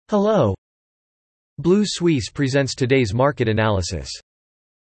Hello. Blue Suisse presents today's market analysis.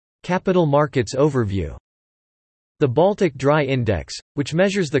 Capital Markets Overview. The Baltic Dry Index, which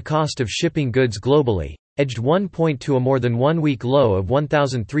measures the cost of shipping goods globally, edged 1 point to a more than 1 week low of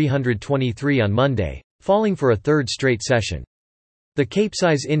 1,323 on Monday, falling for a third straight session. The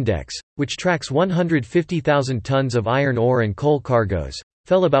Capesize Index, which tracks 150,000 tons of iron ore and coal cargoes,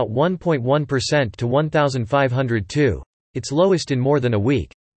 fell about 1.1% to 1,502, its lowest in more than a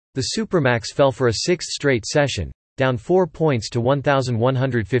week. The Supramax fell for a sixth straight session, down 4 points to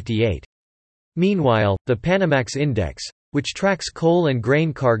 1,158. Meanwhile, the Panamax Index, which tracks coal and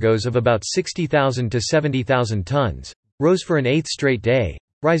grain cargoes of about 60,000 to 70,000 tons, rose for an eighth straight day,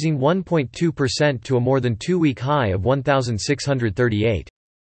 rising 1.2% to a more than 2-week high of 1,638.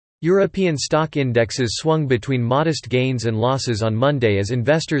 European stock indexes swung between modest gains and losses on Monday as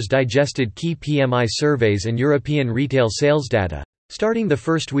investors digested key PMI surveys and European retail sales data, starting the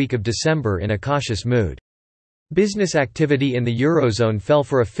first week of December in a cautious mood. Business activity in the Eurozone fell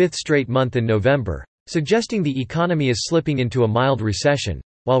for a fifth straight month in November, suggesting the economy is slipping into a mild recession,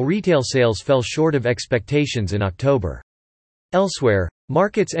 while retail sales fell short of expectations in October. Elsewhere,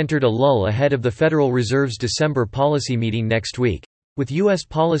 markets entered a lull ahead of the Federal Reserve's December policy meeting next week, with U.S.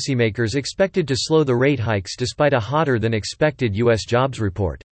 policymakers expected to slow the rate hikes despite a hotter-than-expected U.S. jobs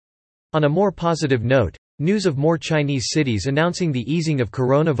report. On a more positive note, news of more Chinese cities announcing the easing of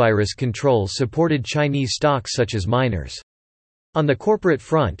coronavirus controls supported Chinese stocks such as miners. On the corporate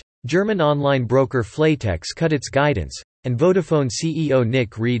front, German online broker Flatex cut its guidance, and Vodafone CEO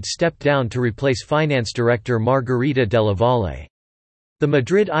Nick Read stepped down to replace finance director Margherita Della Valle. The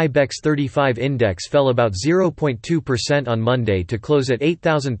Madrid IBEX 35 index fell about 0.2% on Monday to close at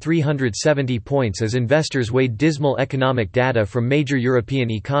 8,370 points as investors weighed dismal economic data from major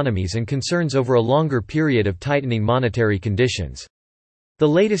European economies and concerns over a longer period of tightening monetary conditions. The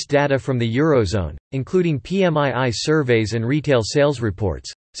latest data from the Eurozone, including PMI surveys and retail sales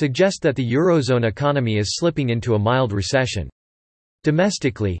reports, suggest that the Eurozone economy is slipping into a mild recession.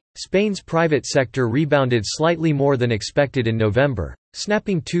 Domestically, Spain's private sector rebounded slightly more than expected in November,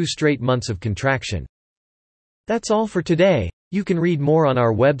 snapping 2 straight months of contraction. That's all for today. You can read more on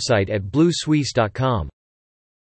our website at bluesuisse.com.